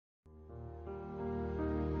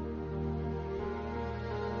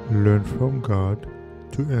Learn from God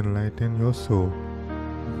to enlighten your soul.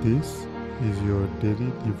 This is your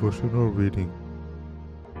daily devotional reading.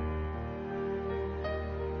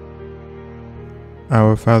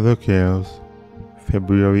 Our Father Cares,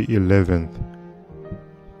 February 11th.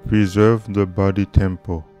 Preserve the body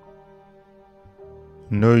temple.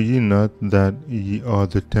 Know ye not that ye are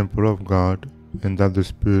the temple of God, and that the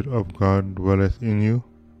Spirit of God dwelleth in you?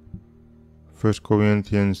 1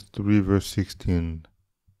 Corinthians 3 verse 16.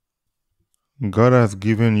 God has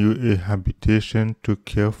given you a habitation to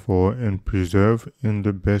care for and preserve in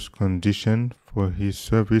the best condition for His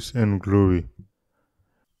service and glory.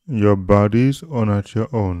 Your bodies are not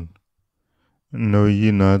your own. Know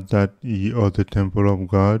ye not that ye are the temple of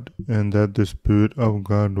God, and that the Spirit of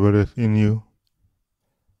God dwelleth in you?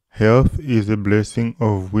 Health is a blessing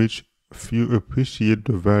of which few appreciate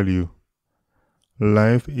the value.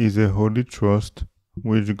 Life is a holy trust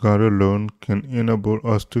which God alone can enable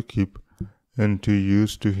us to keep and to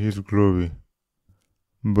use to His glory.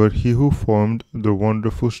 But He who formed the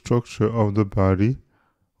wonderful structure of the body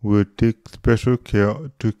will take special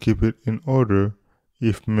care to keep it in order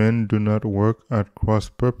if men do not work at cross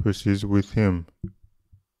purposes with Him.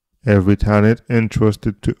 Every talent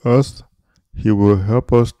entrusted to us, He will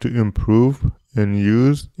help us to improve and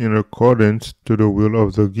use in accordance to the will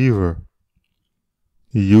of the giver.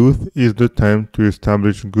 Youth is the time to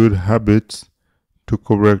establish good habits, to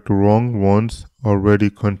correct wrong ones already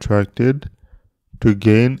contracted, to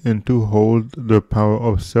gain and to hold the power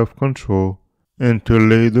of self-control, and to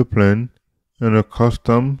lay the plan and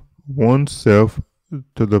accustom oneself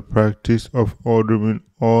to the practice of ordering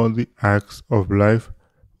all the acts of life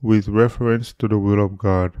with reference to the will of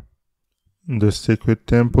God. The sacred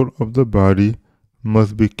temple of the body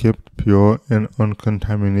must be kept pure and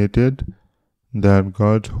uncontaminated, that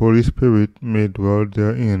God's Holy Spirit may dwell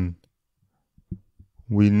therein.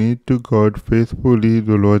 We need to guard faithfully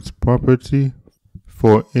the Lord's property,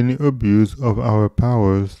 for any abuse of our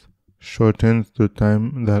powers shortens the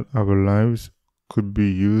time that our lives could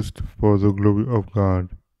be used for the glory of God.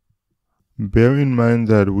 Bear in mind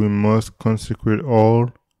that we must consecrate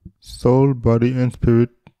all, soul, body, and spirit,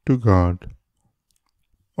 to God.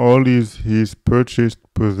 All is His purchased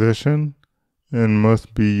possession and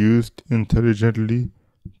must be used intelligently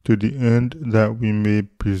to the end that we may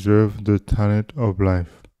preserve the talent of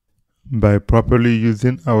life. By properly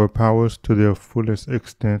using our powers to their fullest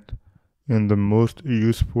extent in the most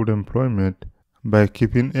useful employment, by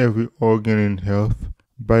keeping every organ in health,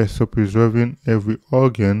 by so preserving every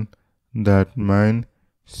organ that mind,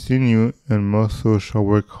 sinew, and muscle shall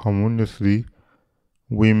work harmoniously,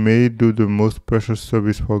 we may do the most precious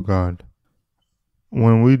service for God.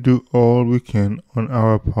 When we do all we can on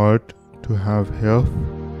our part to have health,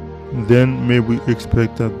 then may we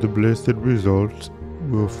expect that the blessed results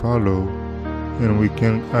will follow, and we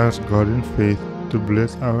can ask God in faith to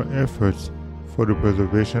bless our efforts for the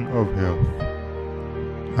preservation of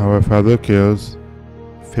health. Our Father Cares,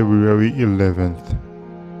 February 11th.